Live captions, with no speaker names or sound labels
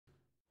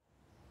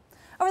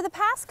For the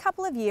past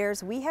couple of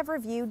years, we have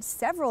reviewed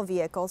several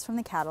vehicles from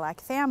the Cadillac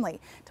family.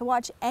 To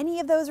watch any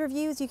of those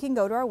reviews, you can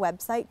go to our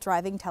website,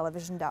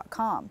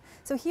 drivingtelevision.com.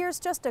 So here's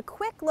just a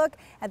quick look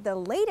at the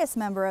latest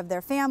member of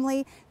their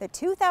family, the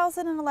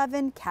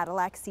 2011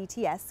 Cadillac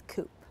CTS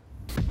Coupe.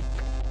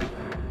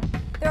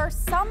 There are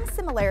some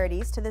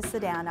similarities to the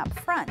sedan up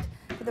front,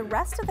 but the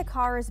rest of the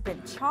car has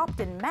been chopped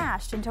and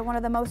mashed into one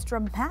of the most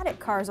dramatic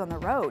cars on the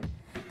road.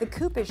 The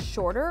Coupe is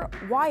shorter,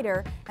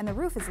 wider, and the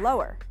roof is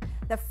lower.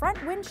 The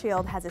front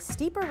windshield has a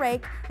steeper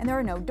rake and there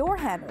are no door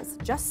handles,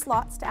 just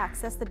slots to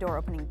access the door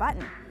opening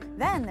button.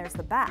 Then there's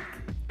the back.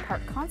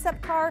 Part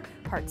concept car,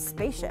 part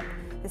spaceship.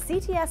 The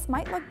CTS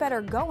might look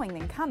better going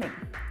than coming.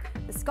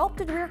 The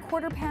sculpted rear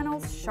quarter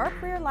panels, sharp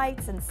rear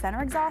lights, and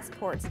center exhaust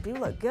ports do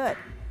look good.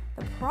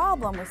 The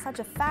problem with such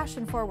a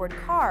fashion-forward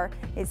car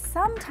is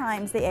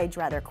sometimes they age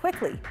rather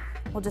quickly.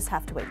 We'll just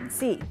have to wait and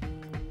see.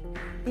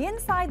 The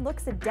inside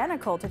looks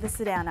identical to the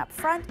sedan up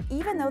front,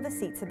 even though the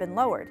seats have been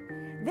lowered.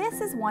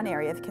 This is one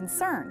area of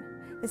concern.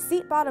 The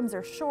seat bottoms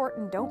are short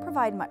and don't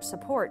provide much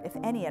support, if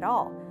any at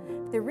all.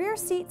 The rear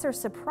seats are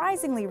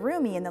surprisingly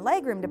roomy in the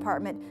legroom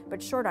department,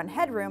 but short on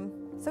headroom,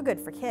 so good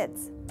for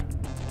kids.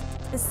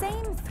 The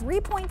same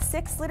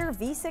 3.6-liter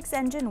V6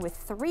 engine with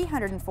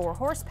 304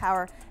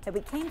 horsepower that we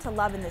came to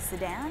love in the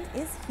sedan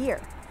is here.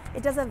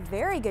 It does a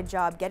very good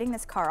job getting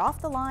this car off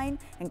the line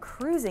and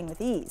cruising with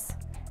ease.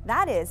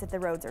 That is, if the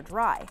roads are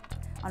dry.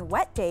 On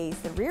wet days,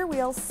 the rear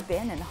wheels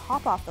spin and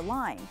hop off the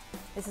line.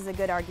 This is a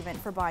good argument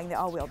for buying the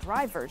all-wheel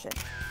drive version.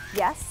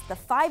 Yes, the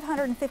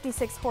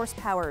 556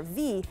 horsepower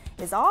V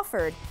is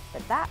offered,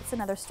 but that's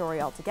another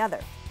story altogether.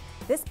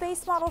 This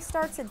base model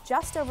starts at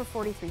just over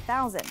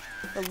 $43,000.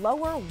 The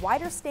lower,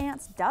 wider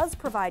stance does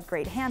provide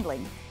great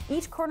handling.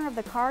 Each corner of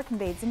the car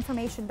conveys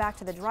information back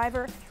to the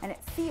driver, and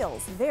it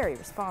feels very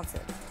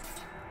responsive.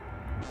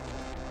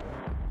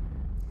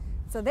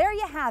 So there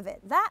you have it.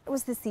 That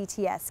was the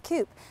CTS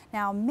Coupe.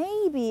 Now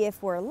maybe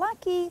if we're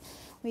lucky,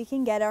 we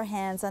can get our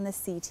hands on the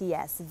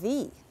CTS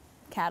V.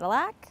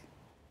 Cadillac?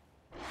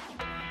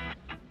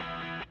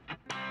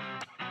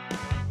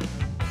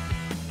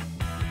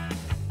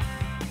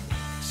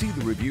 See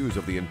the reviews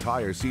of the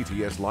entire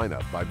CTS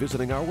lineup by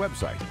visiting our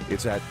website.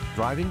 It's at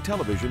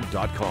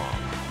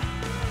drivingtelevision.com.